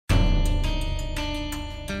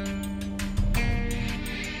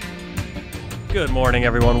Good morning,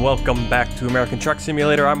 everyone. Welcome back to American Truck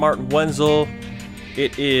Simulator. I'm Martin Wenzel.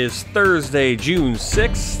 It is Thursday, June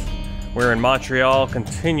 6th. We're in Montreal,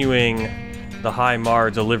 continuing the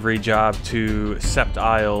HIMARS delivery job to Sept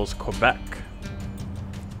Isles, Quebec.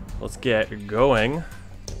 Let's get going.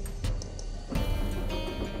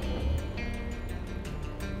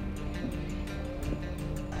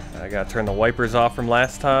 I gotta turn the wipers off from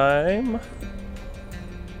last time.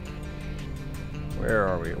 Where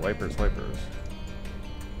are we? Wipers.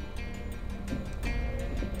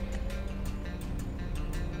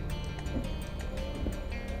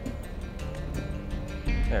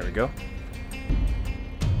 There we go.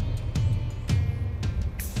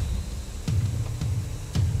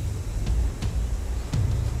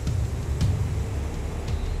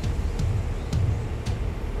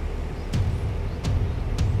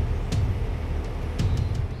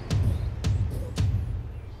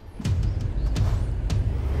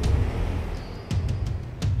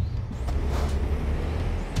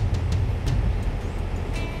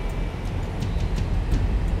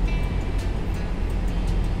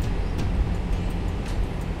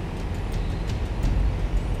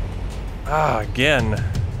 Again,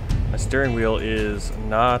 my steering wheel is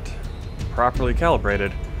not properly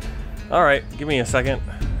calibrated. Alright, give me a second.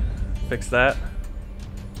 Fix that.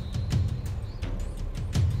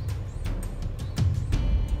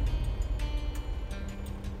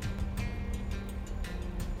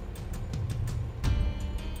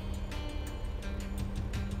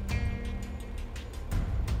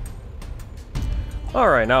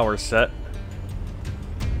 Alright, now we're set.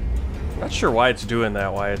 Not sure why it's doing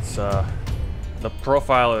that, why it's the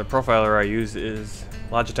profiler I use is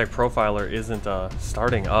Logitech Profiler isn't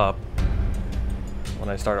starting up when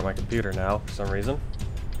I start at my computer now for some reason.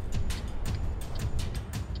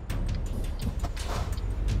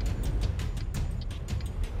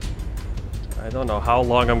 I don't know how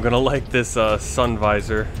long I'm gonna like this sun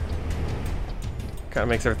visor. Kind of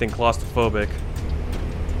makes everything claustrophobic.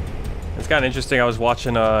 It's kind of interesting. I was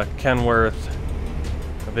watching Kenworth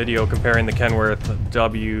video comparing the Kenworth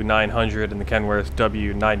W900 and the Kenworth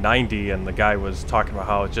W990, and the guy was talking about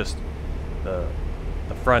how just the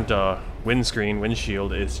front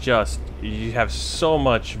windshield is just, you have so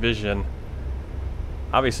much vision.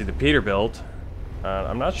 Obviously the Peterbilt,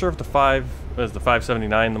 I'm not sure if the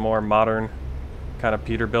 579 the more modern kind of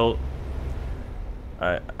Peterbilt.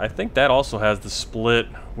 I think that also has the split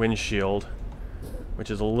windshield, which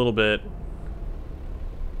is a little bit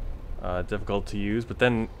difficult to use, but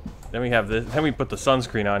then we have this. Then we put the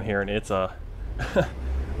sunscreen on here, and it's a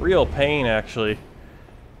real pain. Actually,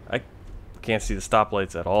 I can't see the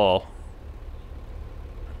stoplights at all.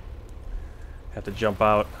 Have to jump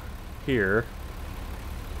out here.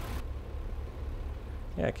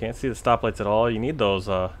 Yeah, I can't see the stoplights at all. You need those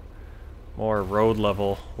more road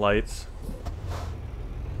level lights.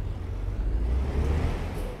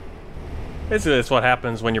 Basically, that's what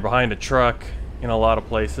happens when you're behind a truck. In a lot of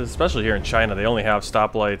places, especially here in China, they only have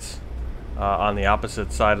stoplights on the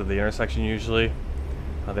opposite side of the intersection usually.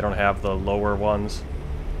 They don't have the lower ones.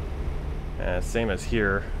 Same as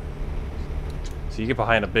here. So you get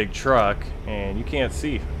behind a big truck and you can't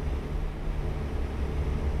see.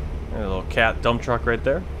 There's a little cat dump truck right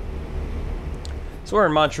there. So we're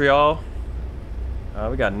in Montreal.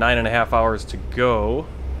 We got 9.5 hours to go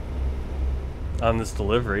on this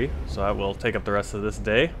delivery, so that will take up the rest of this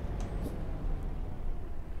day.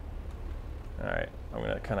 Alright, I'm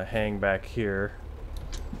gonna kind of hang back here.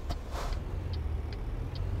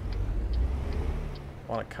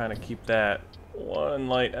 I want to kind of keep that one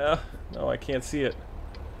light. No, I can't see it.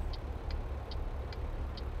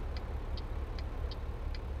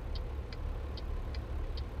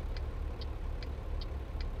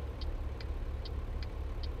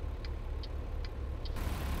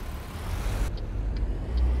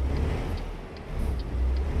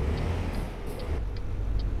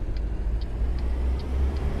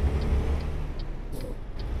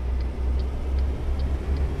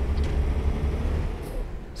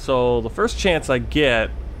 So the first chance I get,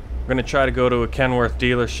 I'm going to try to go to a Kenworth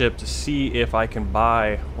dealership to see if I can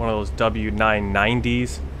buy one of those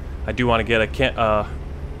W990s. I do want to get a kind of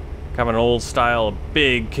an old style,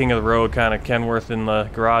 big king of the road kind of Kenworth in the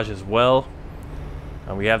garage as well.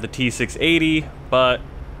 We have the T680, but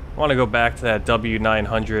I want to go back to that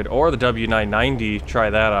W900 or the W990, try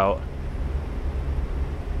that out.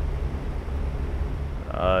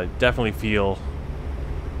 Definitely feel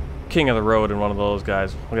king of the road in one of those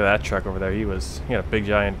guys. Look at that truck over there. He had a big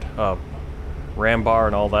giant ram bar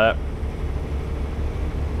and all that.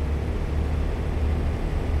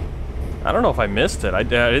 I don't know if I missed it. I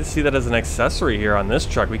didn't see that as an accessory here on this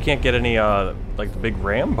truck. We can't get any, like the big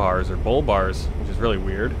ram bars or bull bars, which is really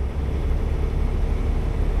weird.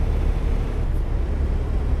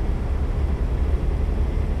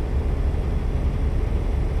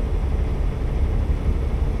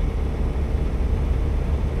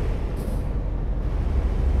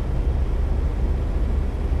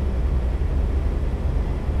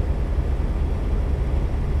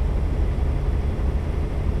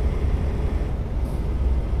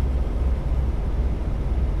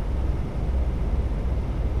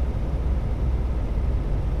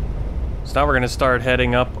 So now we're going to start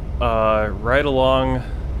heading up right along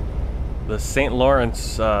the St.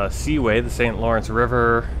 Lawrence Seaway, the St. Lawrence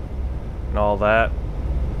River, and all that.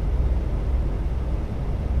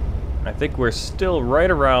 I think we're still right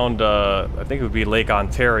around, I think it would be Lake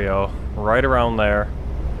Ontario, right around there.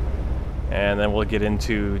 And then we'll get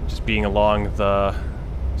into just being along the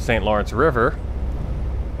St. Lawrence River.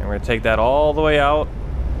 And we're going to take that all the way out.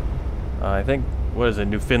 I think, what is it,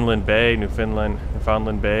 Newfoundland Bay,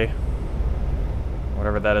 Newfoundland Bay.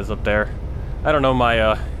 Whatever that is up there. I don't know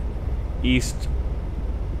my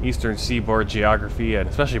eastern seaboard geography, and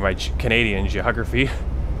especially my Canadian geography.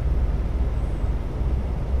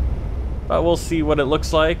 But we'll see what it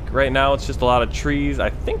looks like. Right now it's just a lot of trees. I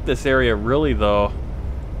think this area really, though,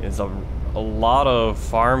 is a lot of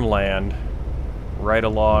farmland right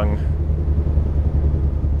along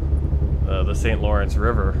the St. Lawrence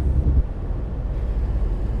River.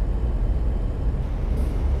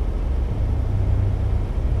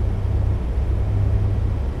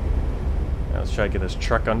 Let's try to get this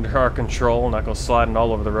truck under our control, not go sliding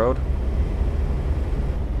all over the road.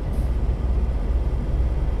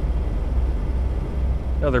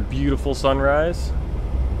 Another beautiful sunrise.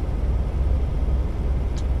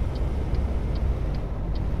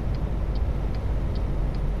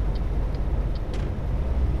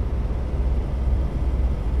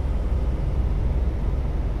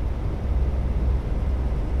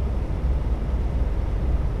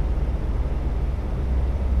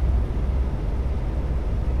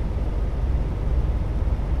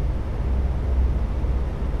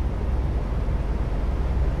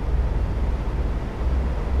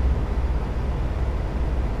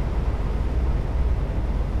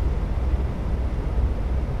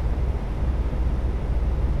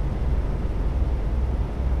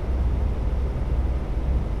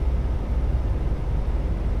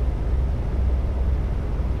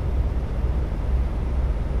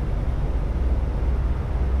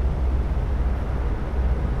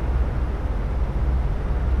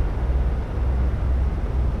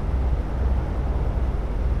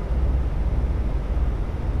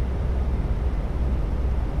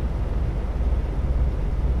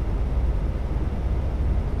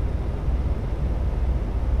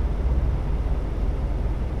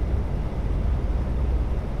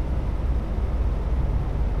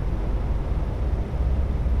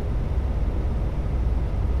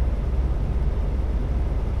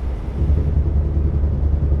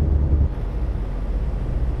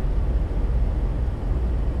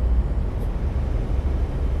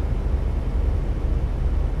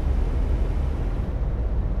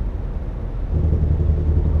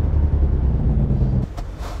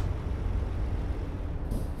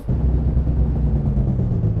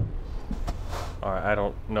 I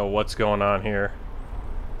don't know what's going on here.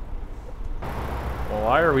 Well,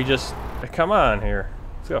 why are we just... Come on here.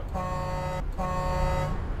 Let's go.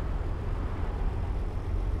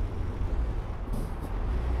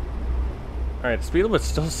 Alright, speed limit's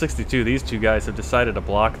still 62. These two guys have decided to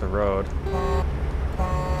block the road.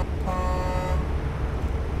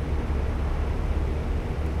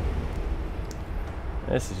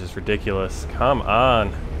 This is just ridiculous. Come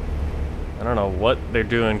on. I don't know what they're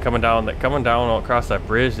doing coming down across that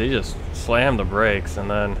bridge. They just slammed the brakes and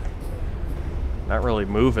then not really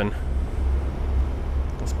moving.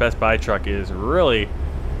 This Best Buy truck is really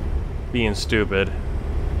being stupid.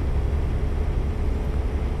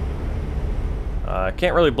 I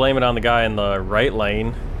can't really blame it on the guy in the right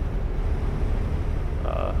lane.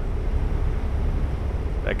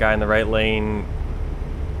 That guy in the right lane,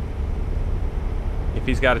 if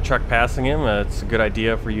he's got a truck passing him, it's a good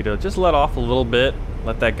idea for you to just let off a little bit.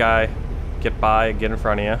 Let that guy get by, get in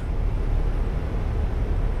front of you.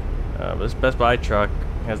 But this Best Buy truck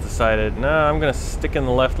has decided, no, I'm going to stick in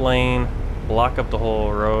the left lane, block up the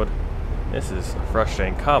whole road. This is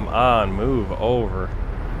frustrating. Come on, move over.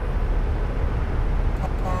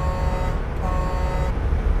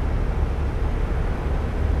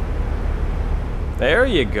 There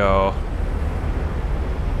you go.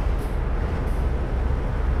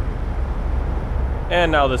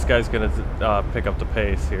 And now this guy's gonna pick up the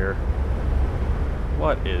pace here.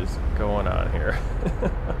 What is going on here?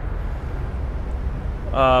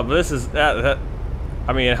 But this is I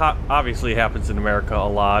mean, it obviously happens in America a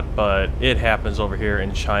lot, but it happens over here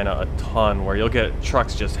in China a ton, where you'll get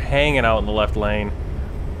trucks just hanging out in the left lane.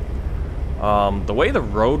 The way the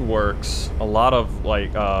road works, a lot of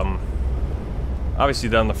like,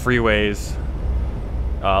 obviously on the freeways,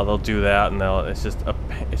 they'll do that, and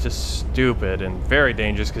it's just stupid and very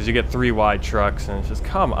dangerous because you get 3 wide trucks, and it's just,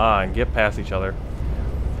 come on, get past each other.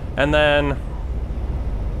 And then,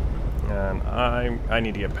 I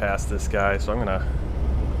need to get past this guy, so I'm gonna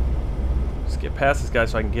just get past this guy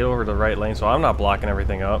so I can get over to the right lane, so I'm not blocking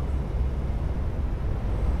everything up.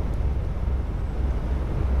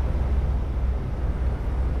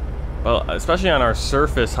 Well, especially on our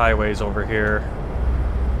surface highways over here,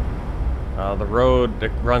 the road that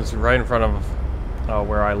runs right in front of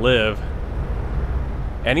where I live,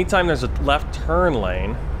 anytime there's a left turn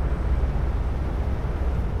lane,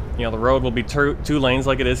 you know, the road will be two lanes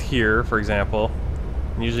like it is here, for example.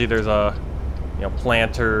 And usually there's a, you know,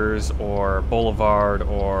 planters or boulevard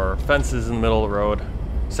or fences in the middle of the road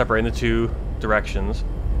separating the 2 directions.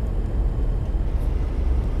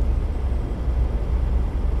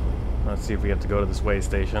 Let's see if we have to go to this way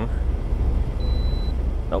station.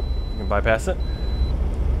 Nope, you can bypass it.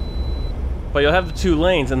 But you'll have the 2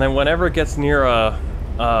 lanes, and then whenever it gets near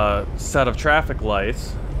a set of traffic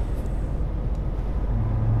lights,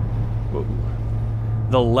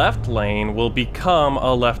 the left lane will become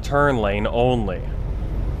a left turn lane only.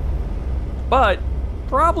 But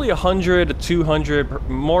probably 100 to 200,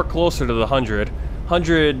 more closer to the 100,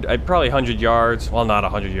 probably 100 yards, well, not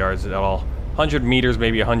 100 yards at all, 100 meters,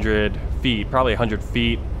 maybe 100 feet, probably 100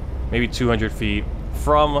 feet, maybe 200 feet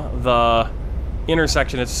from the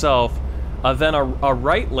intersection itself, then a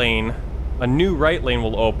right lane, a new right lane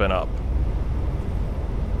will open up.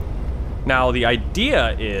 Now the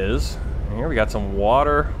idea is, here we got some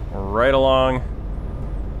water right along,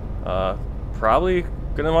 probably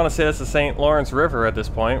gonna want to say that's the St. Lawrence River at this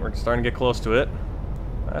point. We're starting to get close to it.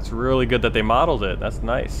 That's really good that they modeled it. That's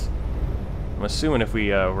nice. I'm assuming if we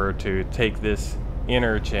were to take this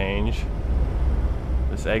interchange,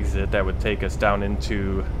 this exit, that would take us down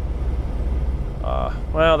into,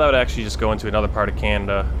 well, that would actually just go into another part of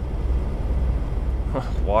Canada.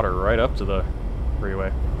 Water right up to the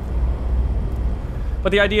freeway.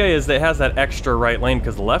 But the idea is that it has that extra right lane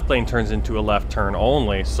because the left lane turns into a left turn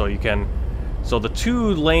only, so you can, so the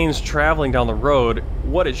 2 lanes traveling down the road,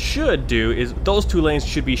 what it should do is those 2 lanes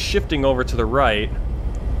should be shifting over to the right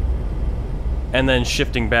and then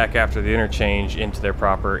shifting back after the interchange into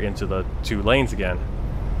the 2 lanes again.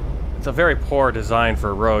 It's a very poor design for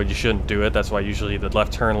a road. You shouldn't do it. That's why usually the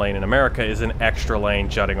left turn lane in America is an extra lane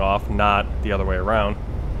jutting off, not the other way around.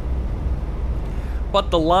 But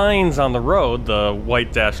the lines on the road, the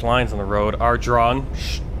white dashed lines on the road, are drawn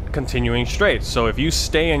continuing straight. So if you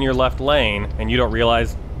stay in your left lane and you don't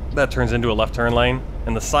realize that turns into a left turn lane,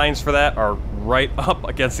 and the signs for that are right up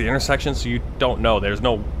against the intersection, so you don't know. There's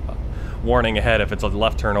no warning ahead if it's a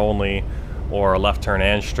left turn only or a left turn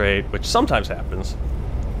and straight, which sometimes happens.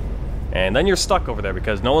 And then you're stuck over there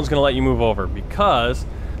because no one's going to let you move over, because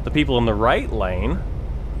the people in the right lane,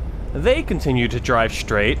 they continue to drive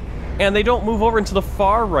straight, and they don't move over into the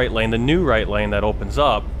far right lane, the new right lane that opens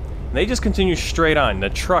up. They just continue straight on. The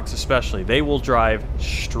trucks especially, they will drive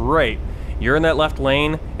straight. You're in that left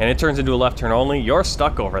lane, and it turns into a left turn only, you're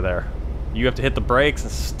stuck over there. You have to hit the brakes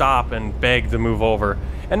and stop and beg to move over.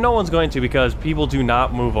 And no one's going to, because people do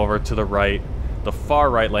not move over to the right, the far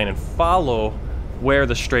right lane, and follow where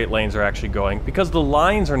the straight lanes are actually going, because the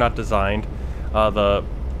lines are not designed, the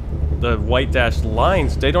white dashed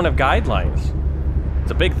lines, they don't have guidelines.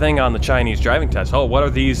 It's a big thing on the Chinese driving test. Oh, what are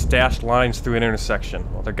these dashed lines through an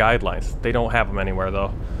intersection? Well, they're guidelines. They don't have them anywhere,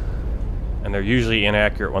 though. And they're usually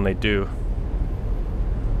inaccurate when they do.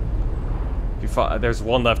 There's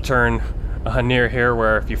one left turn near here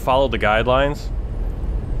where if you follow the guidelines,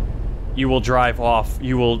 you will drive off.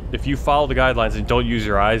 If you follow the guidelines and don't use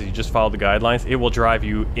your eyes, you just follow the guidelines, it will drive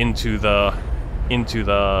you into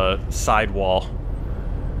the sidewall.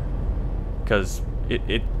 Because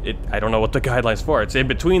I don't know what the guidelines for. It's in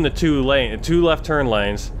between the two left turn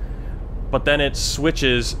lanes, but then it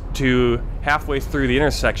switches to halfway through the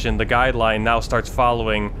intersection. The guideline now starts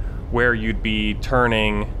following where you'd be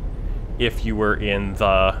turning if you were in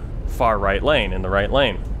the far right lane, in the right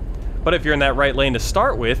lane. But if you're in that right lane to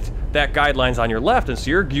start with, that guideline's on your left, and so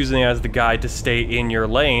you're using it as the guide to stay in your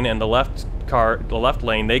lane, and the left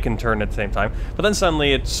lane, they can turn at the same time. But then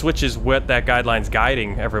suddenly it switches what that guideline's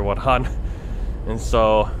guiding everyone on. And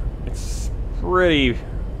so it's pretty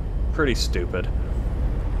stupid.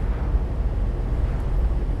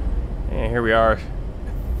 And here we are.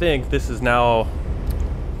 I think this is now,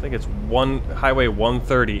 I think it's Highway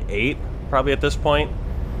 138 probably at this point.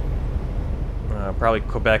 Probably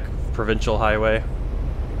Quebec Provincial Highway.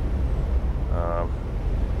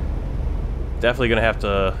 Definitely gonna have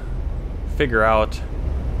to figure out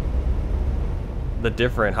the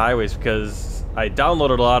different highways, because I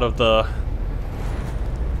downloaded a lot of the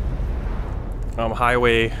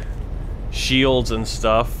highway shields and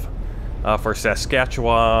stuff for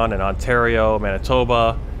Saskatchewan and Ontario,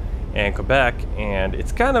 Manitoba, and Quebec, and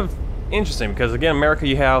it's kind of interesting because, again, America,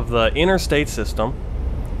 you have the interstate system,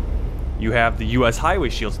 you have the U.S. highway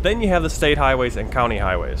shields, then you have the state highways and county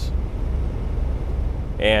highways.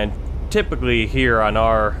 And typically here on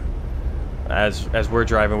our, as we're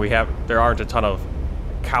driving, there aren't a ton of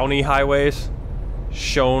county highways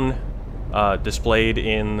shown, displayed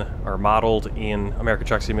in or modeled in American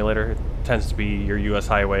Truck Simulator. It tends to be your U.S.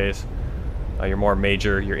 highways, your more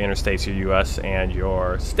major, your interstates, your U.S., and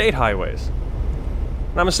your state highways.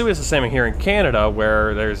 And I'm assuming it's the same here in Canada,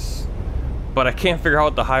 where there's, but I can't figure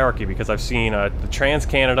out the hierarchy, because I've seen the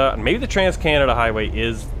Trans-Canada, and maybe the Trans-Canada Highway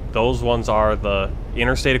is, those ones are the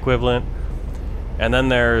interstate equivalent, and then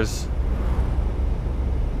there's,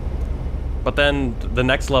 but then the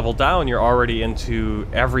next level down, you're already into,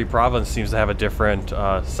 every province seems to have a different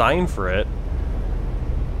sign for it.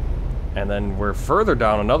 And then we're further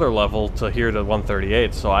down another level to here to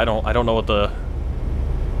 138. So I don't know what the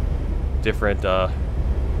different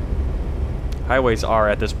highways are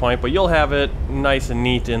at this point, but you'll have it nice and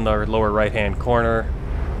neat in the lower right-hand corner.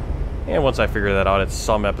 And once I figure that out, it's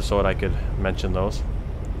some episode I could mention those.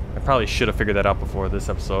 I probably should have figured that out before this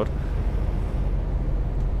episode,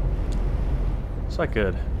 so I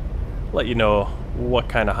could let you know what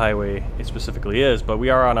kind of highway it specifically is. But we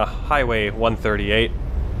are on a Highway 138,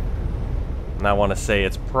 and I want to say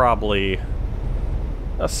it's probably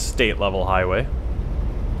a state level highway.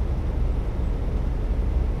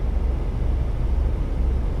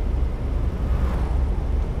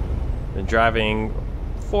 Been driving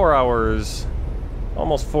 4 hours,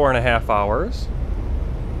 almost 4.5 hours.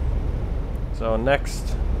 So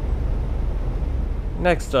next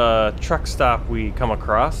truck stop we come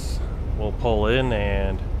across, we'll pull in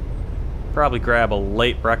and probably grab a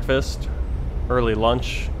late breakfast, early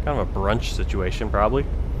lunch, kind of a brunch situation probably.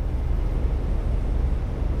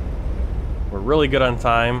 We're really good on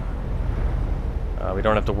time. We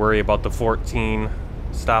don't have to worry about the 14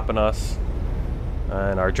 stopping us,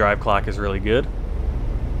 and our drive clock is really good.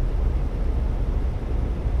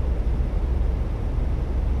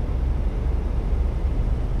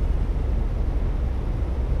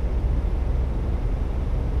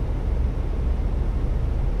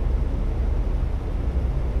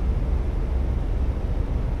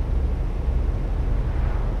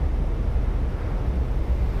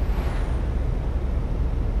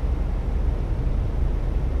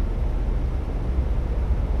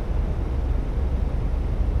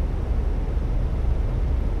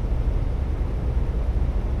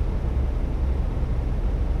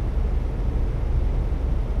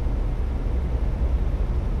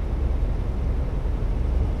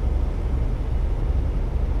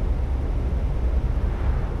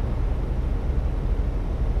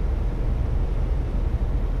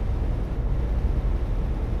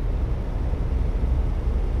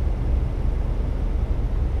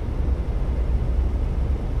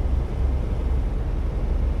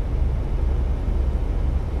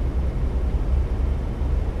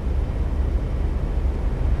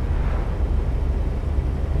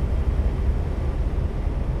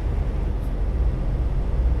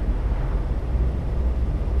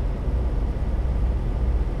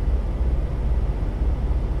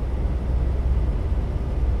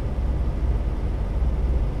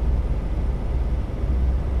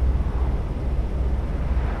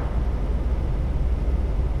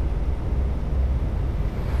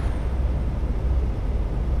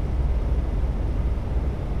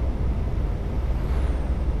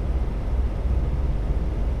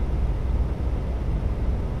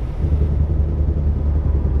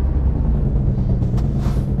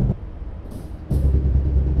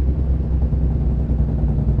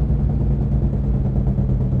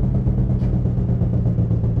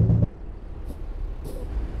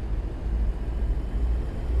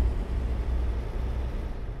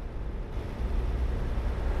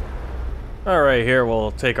 Alright, here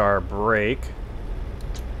we'll take our break.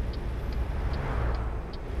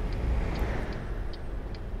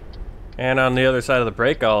 And on the other side of the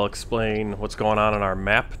break, I'll explain what's going on our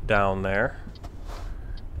map down there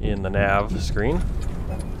in the nav screen.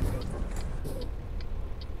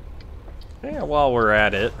 Yeah, while we're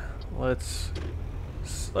at it, let's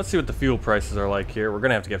see what the fuel prices are like here. We're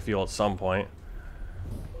gonna have to get fuel at some point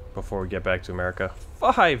before we get back to America.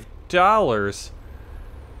 $5.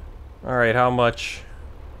 All right, how much?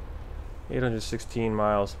 816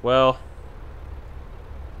 miles. Well,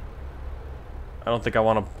 I don't think I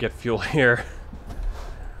want to get fuel here.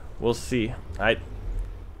 We'll see.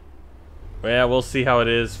 Yeah, we'll see how it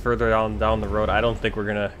is further down the road. I don't think we're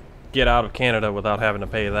gonna get out of Canada without having to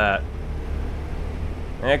pay that.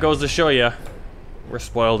 And it goes to show you, we're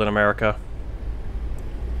spoiled in America.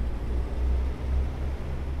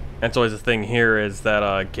 And so always the thing here is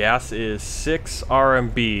that gas is 6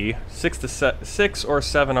 RMB, 6 or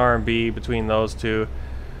 7 RMB between those two,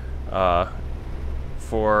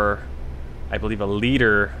 for I believe a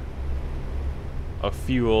liter of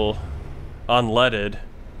fuel unleaded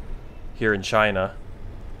here in China.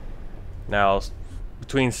 Now,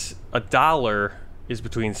 between $1 is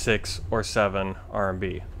between 6 or 7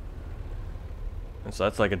 RMB, and so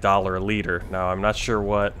that's like $1 a liter. Now, I'm not sure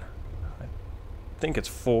what. I think it's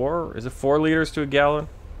 4. Is it 4 liters to a gallon?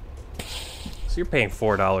 So you're paying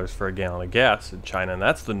 $4 for a gallon of gas in China, and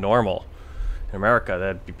that's the normal. In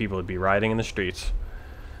America, people would be riding in the streets.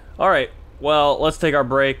 All right. Well, let's take our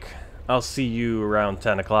break. I'll see you around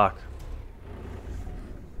 10 o'clock.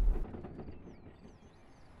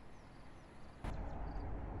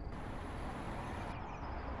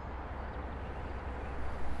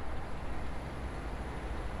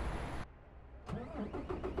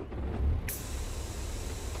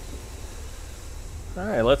 All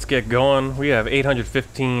right, let's get going. We have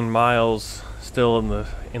 815 miles still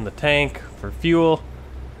in the tank for fuel.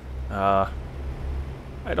 I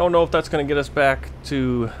don't know if that's going to get us back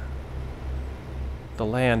to the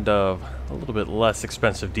land of a little bit less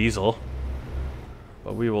expensive diesel,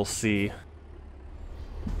 but we will see.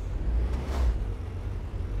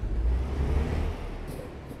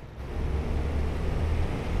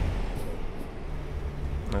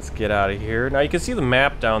 Let's get out of here. Now you can see the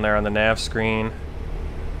map down there on the nav screen.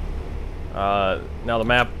 Now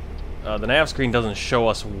the nav screen doesn't show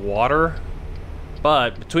us water,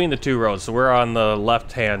 but between the two roads, so we're on the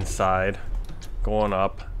left-hand side going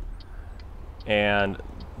up, and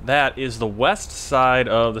that is the west side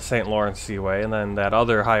of the St. Lawrence Seaway, and then that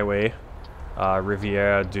other highway,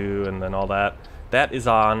 Rivière du, and then all that, that is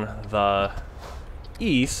on the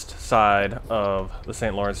east side of the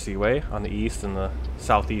St. Lawrence Seaway, on the east and the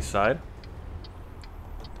southeast side.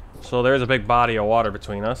 So there's a big body of water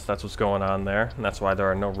between us. That's what's going on there, and that's why there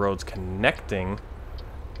are no roads connecting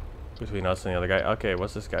between us and the other guy. Okay,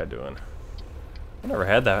 what's this guy doing? I never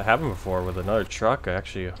had that happen before with another truck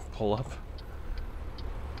actually pull up.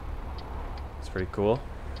 It's pretty cool.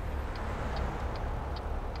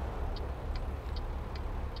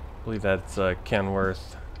 I believe that's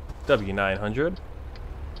Kenworth W900.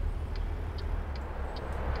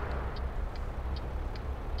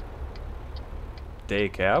 Day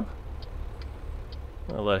cab.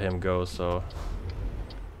 I'll let him go so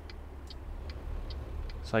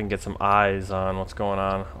I can get some eyes on what's going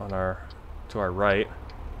on to our right.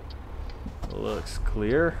 It looks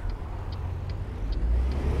clear.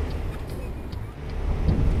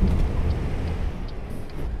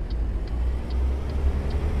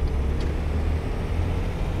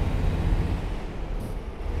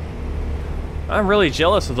 I'm really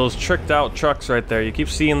jealous of those tricked out trucks right there. You keep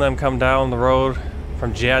seeing them come down the road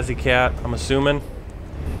from Jazzy Cat, I'm assuming.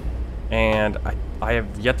 And I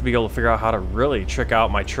have yet to be able to figure out how to really trick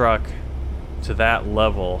out my truck to that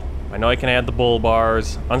level. I know I can add the bull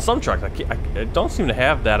bars on some trucks. I don't seem to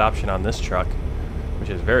have that option on this truck, which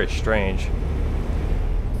is very strange.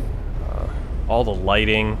 All the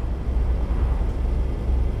lighting.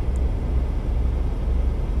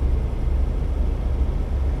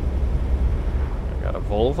 I got a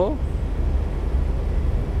Volvo.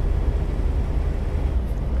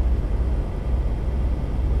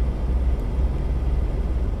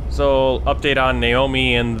 So, update on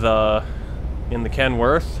Naomi in the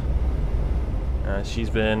Kenworth. She's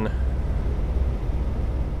been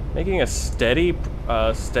making a steady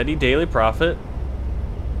daily profit.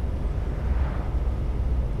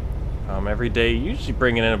 Every day, usually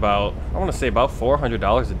bringing in about, I want to say about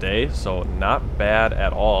 $400 a day, so not bad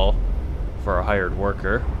at all for a hired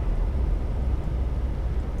worker.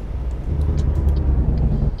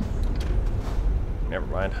 Never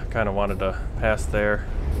mind, I kind of wanted to pass there.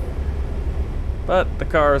 But the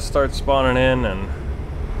cars start spawning in and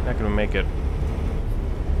not going to make it.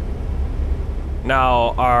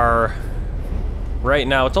 Now, right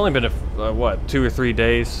now, it's only been, what, 2 or 3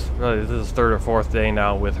 days? Really, this is 3rd or 4th day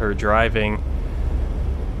now with her driving.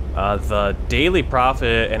 The daily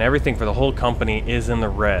profit and everything for the whole company is in the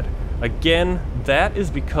red. Again, that is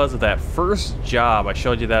because of that first job. I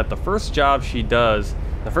showed you that the first job she does,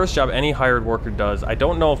 the first job any hired worker does. I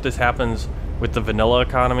don't know if this happens with the vanilla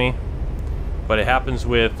economy, but it happens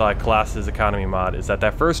with Klaas's economy mod, is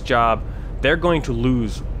that first job, they're going to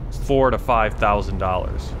lose $4,000 to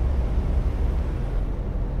 $5,000.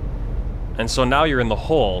 And so now you're in the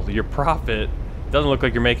hole. Your profit doesn't look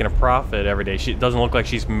like you're making a profit every day. It doesn't look like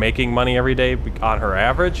she's making money every day on her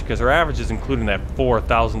average, because her average is including that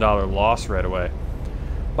 $4,000 loss right away.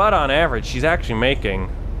 But on average, she's actually making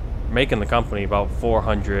the company about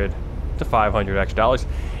 $400 to $500 extra dollars.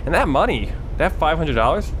 And that money, that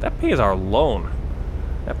 $500, that pays our loan.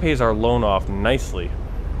 That pays our loan off nicely.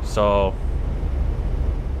 So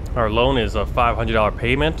our loan is a $500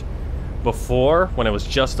 payment. Before, when it was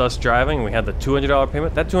just us driving, we had the $200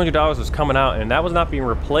 payment. That $200 was coming out, and that was not being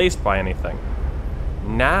replaced by anything.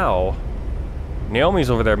 Now,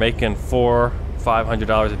 Naomi's over there making $400,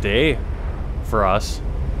 $500 a day for us,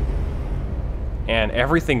 and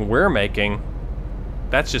everything we're making,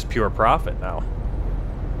 that's just pure profit now.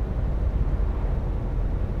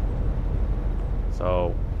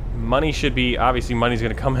 So, money should be, obviously money's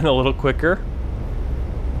going to come in a little quicker,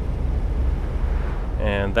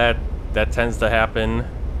 and that tends to happen.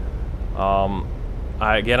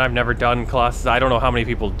 I've never done Klaas's. I don't know how many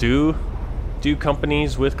people do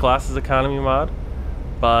companies with Klaas's economy mod,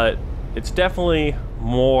 but it's definitely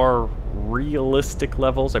more realistic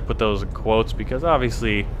levels. I put those in quotes because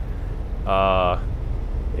obviously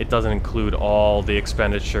it doesn't include all the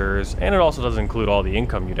expenditures, and it also doesn't include all the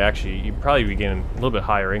income. You'd probably be getting a little bit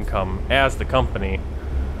higher income as the company.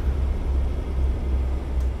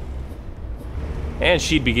 And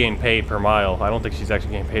she'd be getting paid per mile. I don't think she's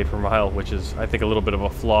actually getting paid per mile, which is, I think, a little bit of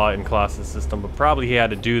a flaw in Klaas's system. But probably he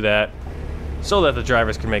had to do that so that the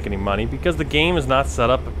drivers can make any money, because the game is not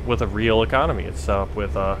set up with a real economy. It's set up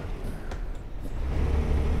with a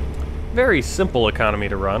very simple economy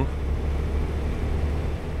to run.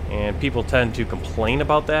 And people tend to complain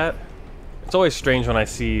about that. It's always strange when I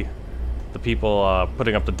see the people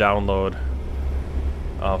putting up the download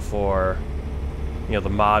for... you know, the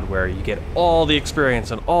mod where you get all the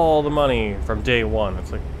experience and all the money from day one.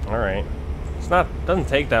 It's like, alright. Doesn't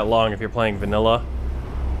take that long if you're playing vanilla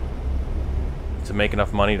to make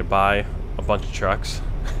enough money to buy a bunch of trucks.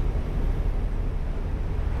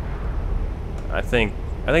 I think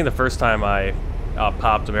the first time I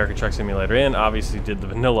popped American Truck Simulator in, obviously did the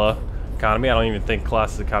vanilla economy. I don't even think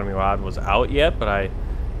Klaas's economy mod was out yet, but I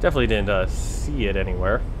definitely didn't see it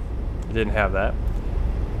anywhere. It didn't have that.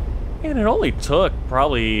 And it only took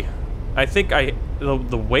probably, I think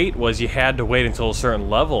the wait was you had to wait until a certain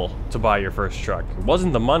level to buy your first truck. It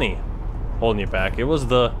wasn't the money holding you back. It was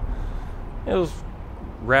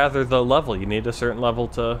rather the level. You need a certain level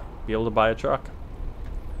to be able to buy a truck.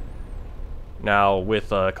 Now with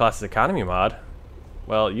Klaas's economy mod,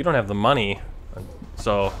 well, you don't have the money,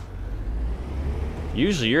 so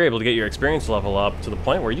usually you're able to get your experience level up to the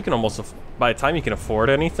point where you can almost, by the time you can afford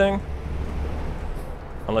anything,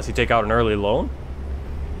 unless you take out an early loan,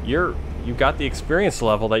 you've got the experience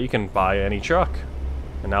level that you can buy any truck.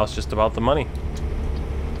 And now it's just about the money.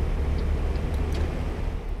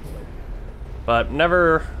 But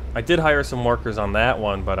I did hire some workers on that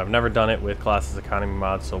one, but I've never done it with Klaas's economy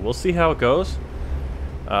mod, so we'll see how it goes.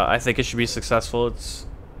 I think it should be successful. It's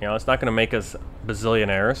not going to make us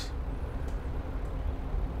bazillionaires.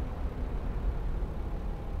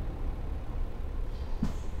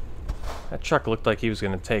 That truck looked like he was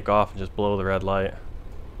going to take off and just blow the red light.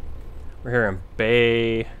 We're here in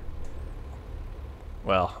Bay...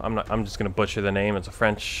 Well, I'm just going to butcher the name. It's a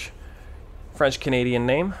French-Canadian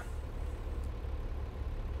name.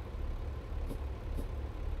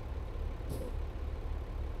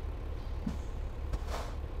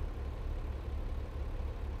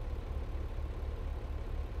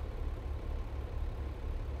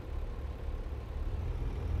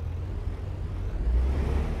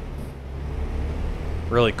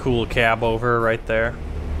 Really cool cab over right there.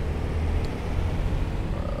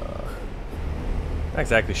 Not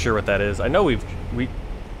exactly sure what that is. I know I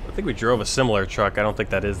think we drove a similar truck. I don't think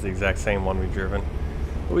that is the exact same one we've driven.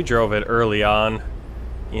 But we drove it early on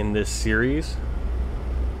in this series.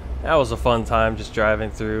 That was a fun time just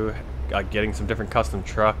driving through, getting some different custom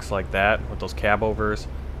trucks like that with those cab overs.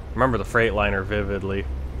 Remember the Freightliner vividly.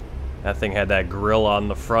 That thing had that grill on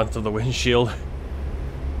the front of the windshield.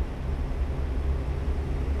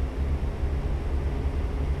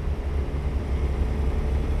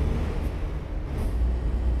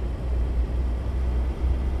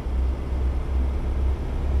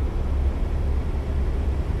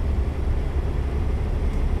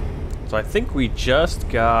 So I think we just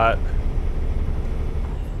got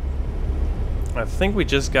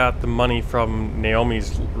the money from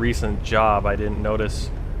Naomi's recent job. I didn't notice.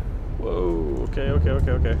 Whoa, okay.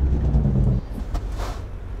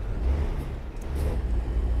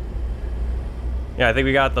 Yeah, I think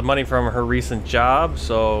we got the money from her recent job,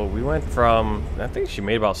 so we went from, I think she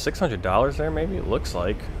made about $600 there, maybe, it looks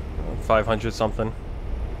like. 500 something.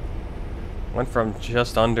 Went from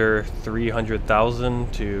just under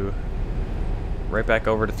 300,000 to right back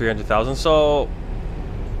over to 300,000, so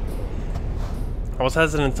I was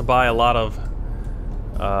hesitant to buy a lot of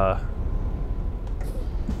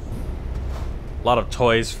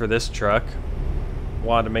toys for this truck.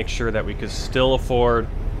 Wanted to make sure that we could still afford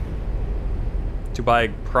to buy a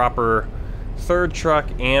proper third truck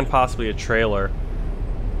and possibly a trailer.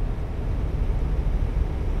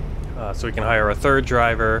 So we can hire a third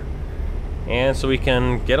driver, and so we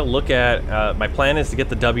can get a look at, my plan is to get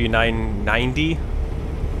the W990.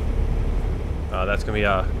 That's going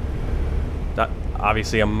to be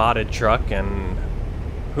obviously a modded truck, and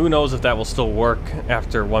who knows if that will still work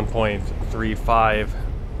after 1.35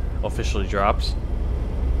 officially drops.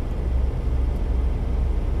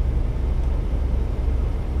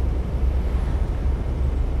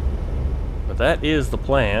 But that is the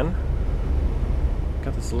plan.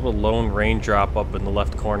 Got this little lone raindrop up in the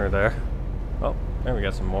left corner there. Oh, there we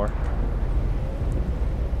got some more.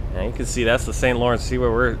 And you can see that's the St. Lawrence Seaway.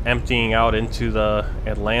 We're emptying out into the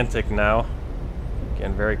Atlantic now.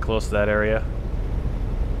 Getting very close to that area.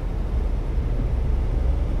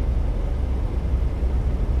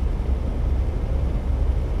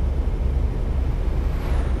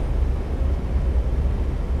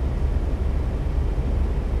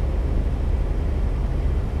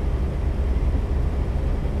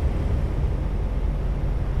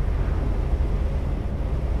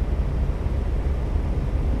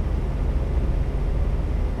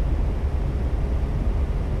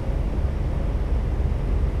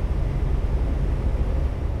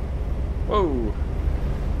 Whoa!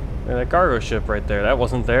 That cargo ship right there. That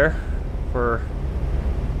wasn't there for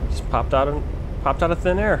just popped out of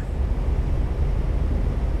thin air.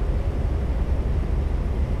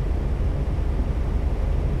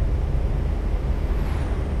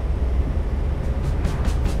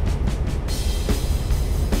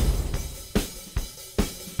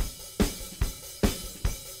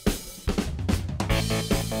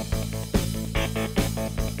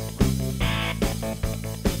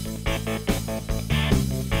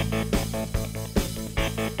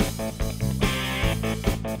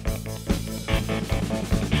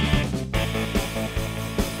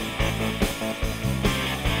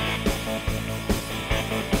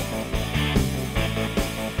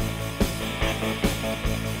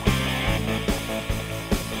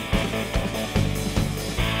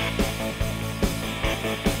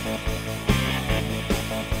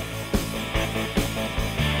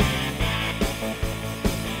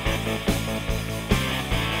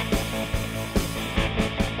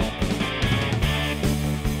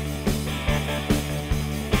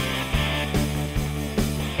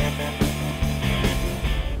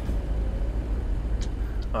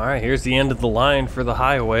 Alright, here's the end of the line for the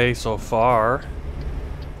highway so far.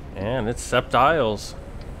 And it's Sept Isles.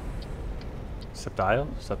 Sept Isle?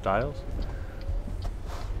 Sept Isles?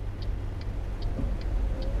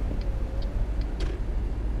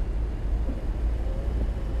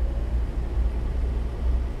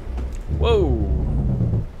 Whoa!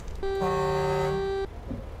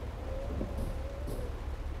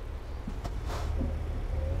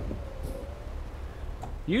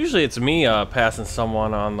 Usually it's me passing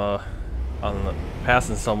someone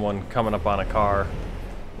passing someone coming up on a car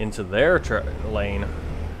into their lane.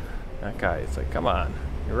 That guy, it's like, come on,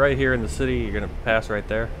 you're right here in the city, you're gonna pass right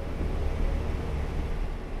there.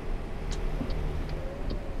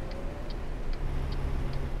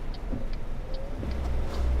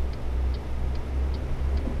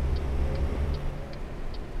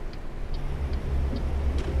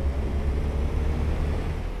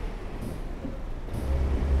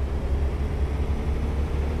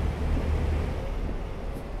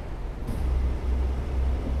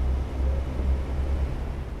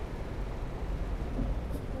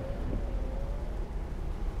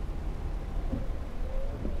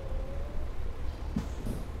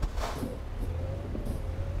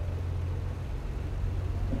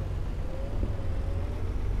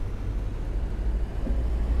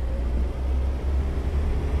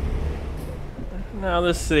 Now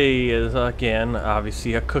this city is, again,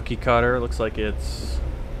 obviously a cookie cutter. Looks like it's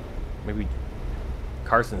maybe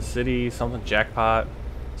Carson City, something, Jackpot,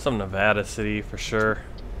 some Nevada city for sure.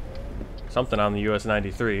 Something on the US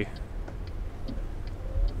 93.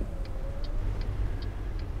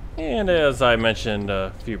 And as I mentioned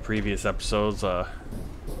a few previous episodes, it'll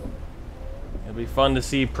be fun to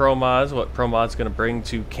see ProMods, what ProMod's going to bring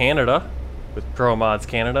to Canada with ProMods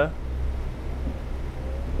Canada.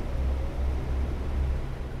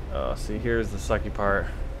 Oh, see, here's the sucky part.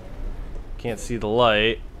 Can't see the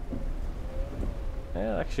light.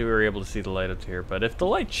 Yeah, actually, we were able to see the light up here, but if the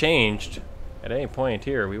light changed at any point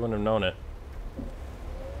here, we wouldn't have known it.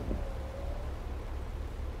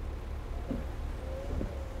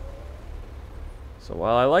 So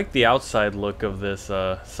while I like the outside look of this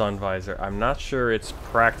sun visor, I'm not sure it's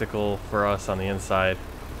practical for us on the inside.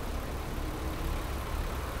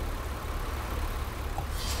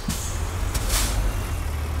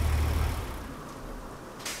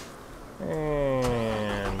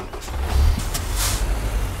 And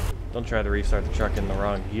don't try to restart the truck in the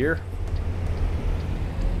wrong gear.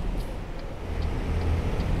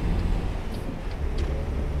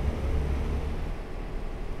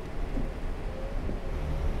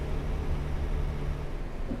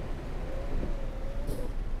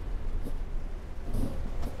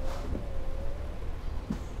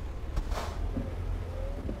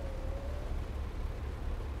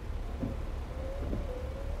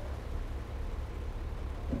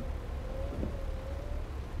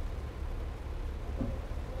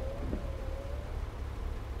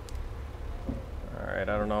 I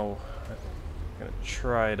don't know. I'm gonna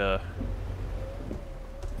try to.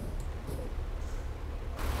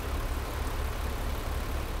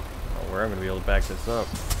 Oh, where I'm gonna be able to back this up.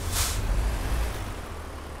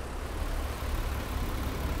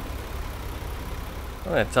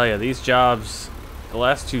 I'm gonna tell you, these jobs, the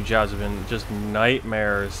last two jobs have been just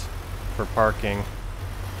nightmares for parking.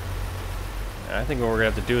 And I think what we're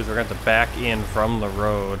gonna have to do is we're gonna have to back in from the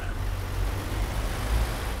road,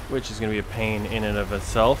 which is going to be a pain in and of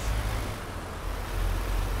itself.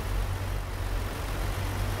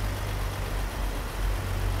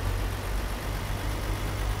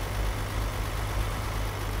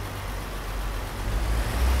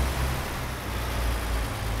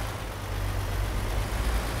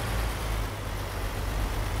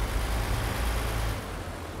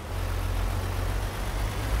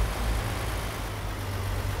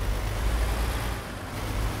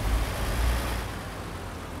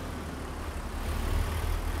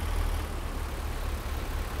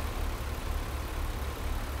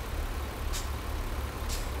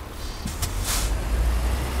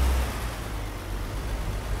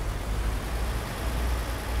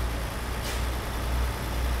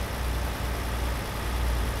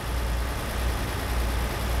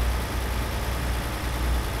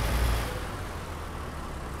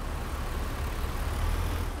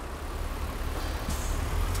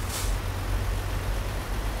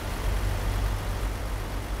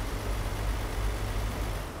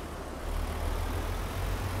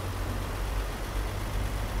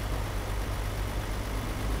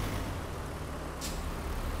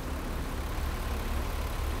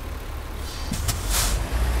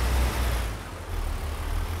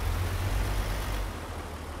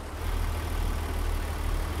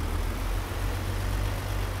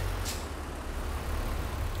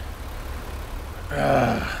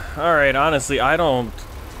 Alright, honestly, I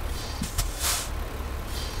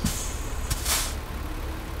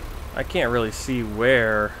can't really see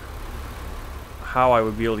how I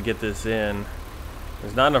would be able to get this in.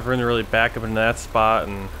 There's not enough room to really back up in that spot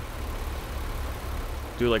and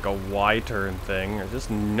do like a Y-turn thing. There's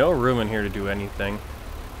just no room in here to do anything.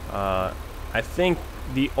 I think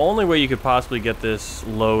the only way you could possibly get this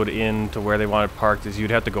load in to where they want it parked is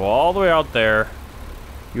you'd have to go all the way out there.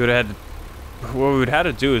 You would have had to, what we would have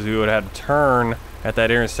to do is we would have to turn at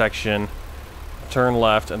that intersection, turn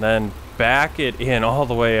left, and then back it in all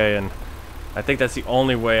the way in. I think that's the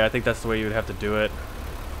only way. I think that's the way you would have to do it.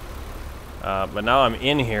 But now I'm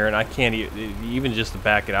in here and I can't even just to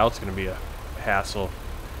back it out is going to be a hassle.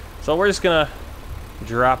 So we're just going to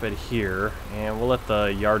drop it here and we'll let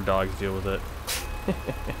the yard dogs deal with it.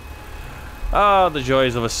 Oh, the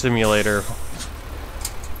joys of a simulator.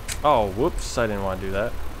 Oh, whoops, I didn't want to do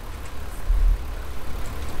that.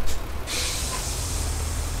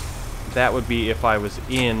 That would be if I was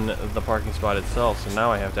in the parking spot itself, so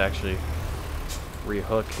now I have to actually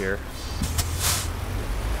rehook here.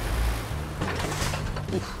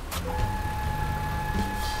 Oof.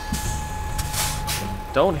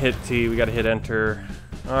 Don't hit T, we gotta hit enter.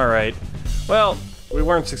 Alright. Well, we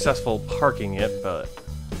weren't successful parking it, but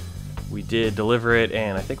we did deliver it,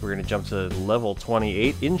 and I think we're gonna jump to level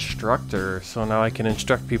 28 instructor, so now I can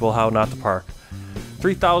instruct people how not to park.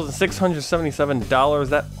 $3,677,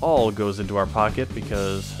 that all goes into our pocket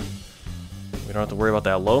because we don't have to worry about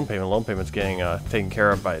that loan payment. Loan payment's getting taken care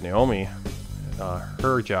of by Naomi,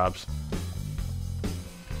 her jobs.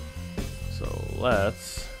 So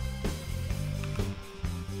let's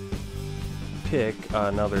pick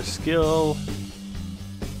another skill.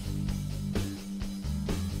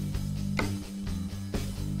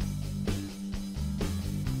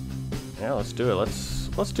 Yeah, let's do it.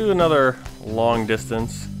 Let's do another long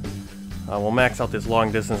distance. We'll max out this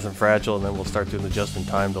long distance and fragile, and then we'll start doing the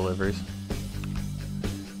just-in-time deliveries.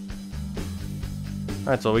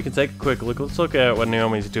 Alright, so we can take a quick look. Let's look at what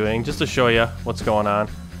Naomi's doing, just to show you what's going on.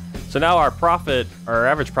 So now our profit, our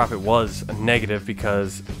average profit was negative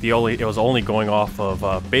because it was only going off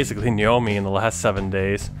of basically Naomi in the last 7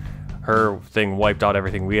 days. Her thing wiped out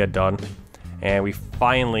everything we had done. And we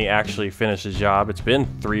finally actually finished the job. It's been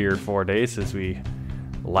 3 or 4 days since we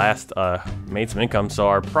last made some income, so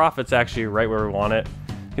our profit's actually right where we want it.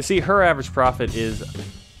 You can see her average profit is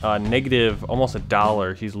negative almost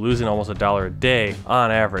 $1. She's losing almost $1 a day on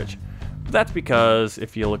average. But that's because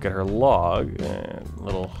if you look at her log,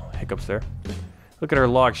 little hiccups there. Look at her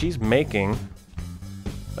log. She's making,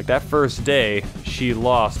 like that first day, she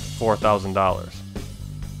lost $4,000.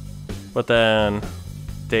 But then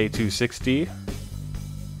day 260,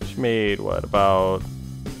 she made what, about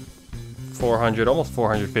almost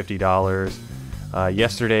 $450.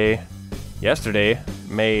 Yesterday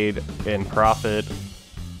made in profit.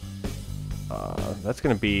 That's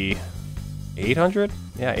gonna be $800.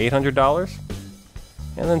 Yeah, $800.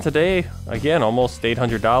 And then today, again, almost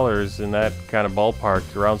 $800 in that kind of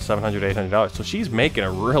ballpark, around $700, $800. So she's making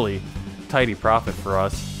a really tidy profit for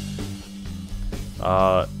us.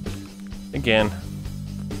 Again,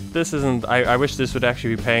 this isn't. I wish this would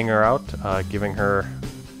actually be paying her out, giving her,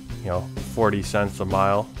 40 cents a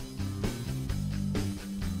mile.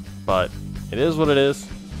 But it is what it is.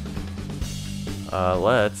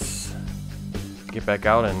 Let's get back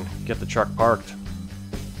out and get the truck parked.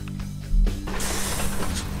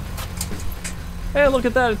 Hey, look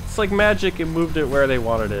at that. It's like magic. It moved it where they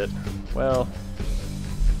wanted it. Well,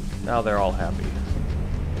 now they're all happy.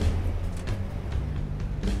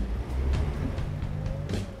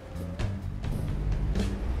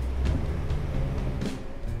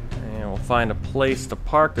 Find a place to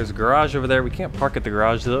park. There's a garage over there. We can't park at the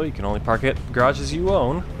garage though. You can only park at garages you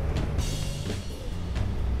own.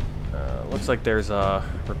 Looks like there's a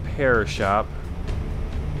repair shop.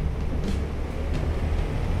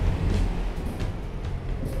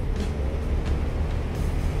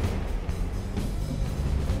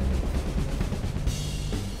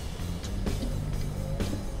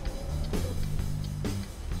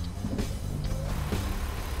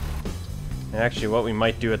 Actually, what we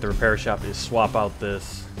might do at the repair shop is swap out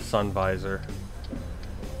this sun visor.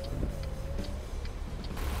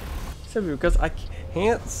 Simply because I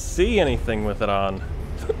can't see anything with it on.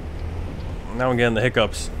 Now I'm getting the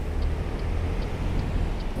hiccups.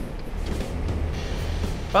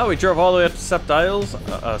 Well, we drove all the way up to Sept Isles.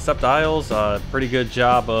 Sept Isles, pretty good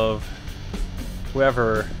job of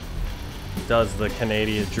whoever does the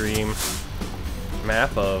Canadian Dream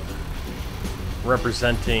map of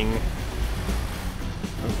representing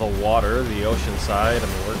the water, the ocean side. I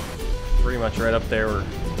mean, we're pretty much right up there. We're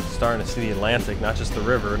starting to see the Atlantic, not just the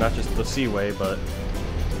river, not just the seaway, but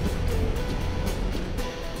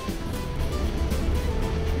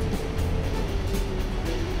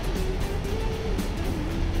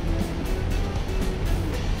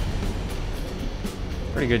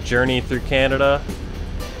pretty good journey through Canada.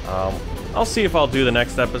 I'll see if I'll do the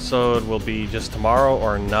next episode will be just tomorrow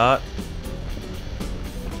or not.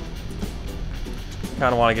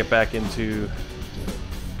 Kind of want to get back into,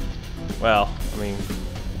 well, I mean,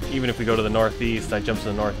 even if we go to the northeast, I jump to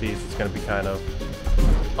the northeast, it's going to be kind of,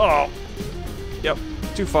 oh, yep,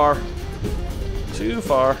 too far, too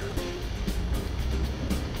far.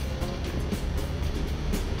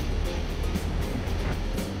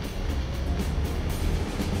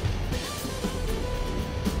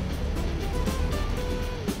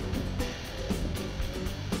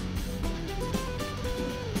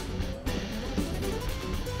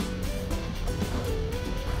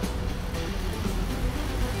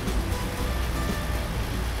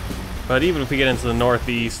 But even if we get into the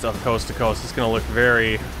northeast of coast to coast, it's going to look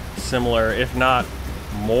very similar, if not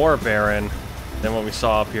more barren than what we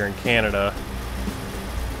saw up here in Canada.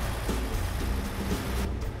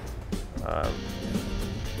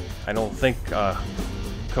 I don't think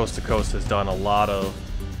coast to coast has done a lot of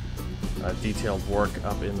detailed work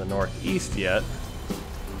up in the northeast yet,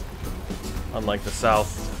 unlike the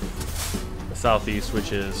southeast,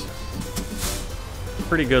 which is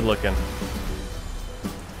pretty good looking.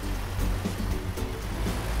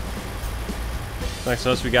 Next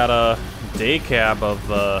notice, we got a day cab of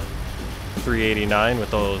the 389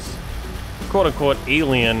 with those quote-unquote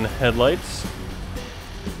alien headlights.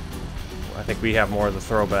 I think we have more of the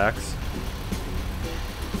throwbacks.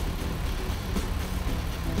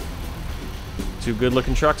 Two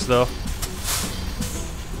good-looking trucks, though.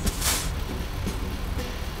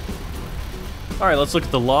 Alright, let's look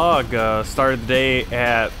at the log. Started the day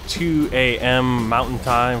at 2 a.m. Mountain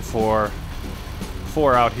Time for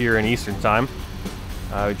 4 out here in Eastern Time.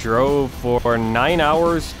 I drove for 9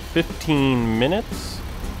 hours, 15 minutes.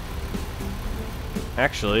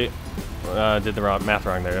 Actually, did the math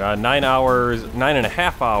wrong there.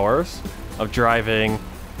 9.5 hours of driving,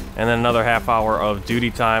 and then another half hour of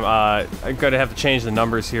duty time. I'm gonna have to change the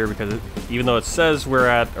numbers here because even though it says we're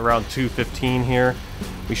at around 2:15 here,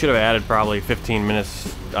 we should have added probably 15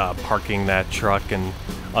 minutes parking that truck and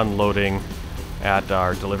unloading at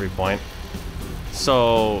our delivery point.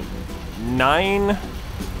 So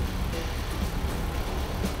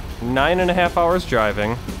 9.5 hours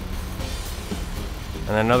driving, and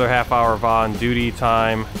then another half hour of on duty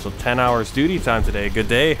time, so 10 hours duty time today. Good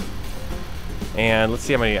day. And let's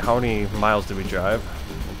see how many miles did we drive.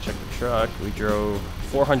 We'll check the truck. We drove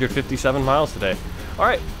 457 miles today. All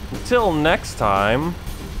right, until next time.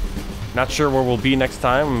 Not sure where we'll be next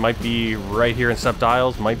time. Might be right here in Sept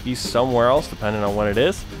Isles, might be somewhere else, depending on when it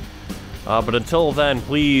is. But until then,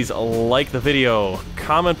 please like the video,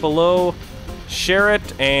 comment below, share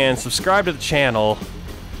it, and subscribe to the channel.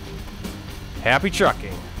 Happy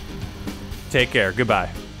trucking. Take care. Goodbye.